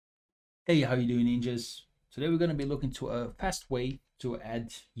Hey, how you doing, ninjas? Today we're going to be looking to a fast way to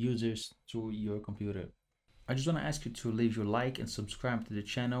add users to your computer. I just want to ask you to leave your like and subscribe to the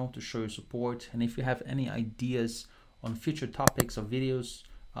channel to show your support. And if you have any ideas on future topics or videos,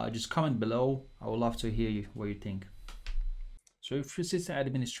 just comment below. I would love to hear what you think. So if you're system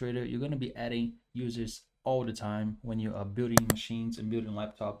administrator, you're going to be adding users all the time when you are building machines and building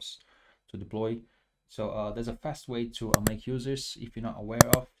laptops to deploy. So there's a fast way to make users if you're not aware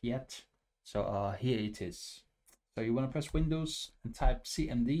of yet. So here it is. So you want to press Windows and type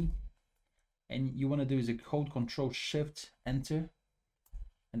CMD, and you want to do is a code Control Shift Enter,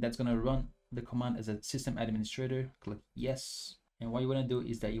 and that's going to run the command as a system administrator. Click yes, and what you want to do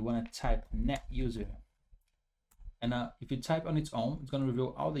is that you want to type net user, and if you type on its own, it's going to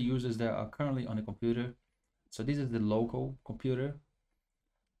reveal all the users that are currently on the computer. So this is the local computer,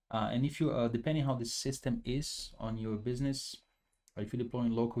 and if you depending how the system is on your business, or if you're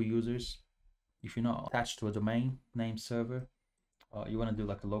deploying local users, if you're not attached to a domain name server, you want to do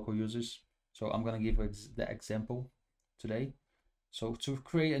like a local users. So I'm going to give the example today. So to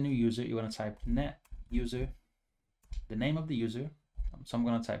create a new user, you want to type net user, the name of the user. So I'm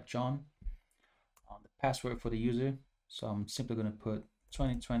going to type John, the password for the user. So I'm simply going to put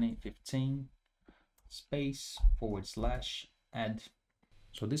 202015 space / add.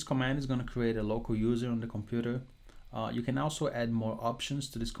 So this command is going to create a local user on the computer. You can also add more options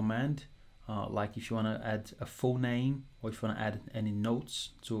to this command. Like if you want to add a full name, or if you want to add any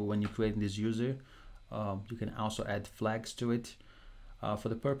notes to when you're creating this user, you can also add flags to it. For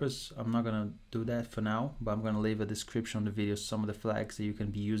the purpose, I'm not going to do that for now, but I'm going to leave a description on the video, some of the flags that you can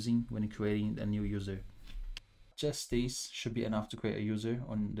be using when you're creating a new user. Just these should be enough to create a user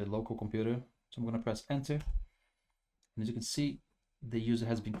on the local computer. So I'm going to press enter, and as you can see, the user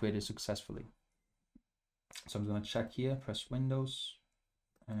has been created successfully. So I'm going to check here, press Windows,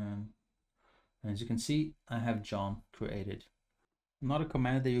 and as you can see, I have John created. Another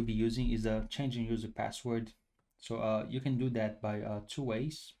command that you'll be using is changing user password. So you can do that by two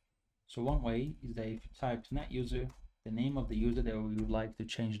ways. So one way is that if you type net user, the name of the user that you would like to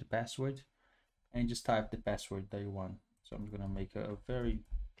change the password, and just type the password that you want. So I'm going to make a very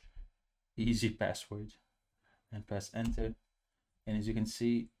easy password and press enter. And as you can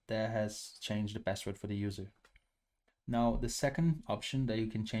see, that has changed the password for the user. Now, the second option that you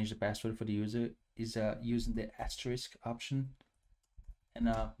can change the password for the user is using the asterisk option. And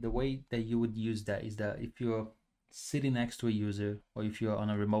the way that you would use that is that if you're sitting next to a user, or if you're on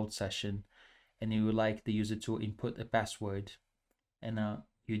a remote session and you would like the user to input a password, and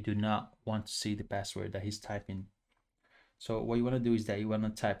you do not want to see the password that he's typing. So what you want to do is that you want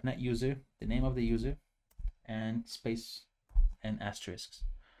to type net user, the name of the user, and space and asterisks.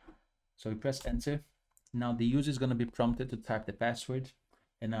 So you press enter. Now the user is going to be prompted to type the password,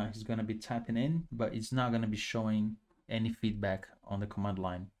 and now he's going to be typing in, but it's not going to be showing any feedback on the command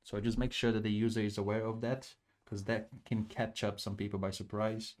line. So just make sure that the user is aware of that, because that can catch up some people by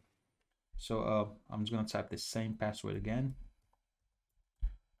surprise. So I'm just going to type the same password again,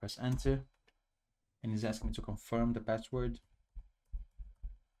 press enter, and he's asking me to confirm the password,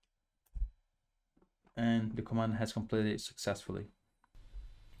 and the command has completed successfully.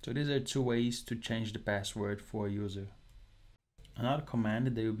 So these are two ways to change the password for a user. Another command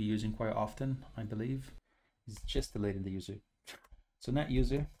that you'll be using quite often, I believe, is just deleting the user. So net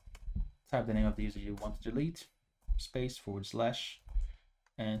user, type the name of the user you want to delete, space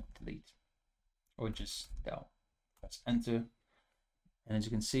 / and delete, or just del. Press enter, and as you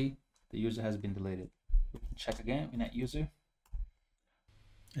can see, the user has been deleted. We can check again in net user,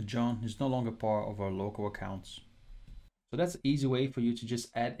 and John is no longer part of our local accounts. So that's an easy way for you to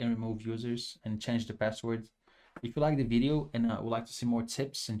just add and remove users and change the password. If you like the video and would like to see more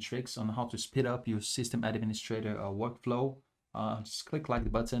tips and tricks on how to speed up your system administrator workflow, just click like the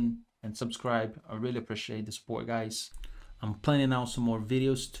button and subscribe. I really appreciate the support, guys. I'm planning out some more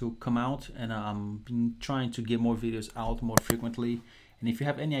videos to come out, and I'm been trying to get more videos out more frequently. And if you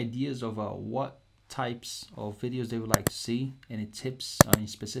have any ideas of what types of videos they would like to see, any tips on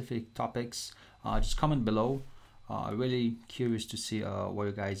specific topics, just comment below. Really curious to see what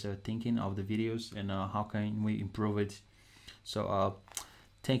you guys are thinking of the videos, and how can we improve it. So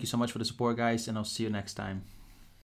thank you so much for the support, guys, and I'll see you next time.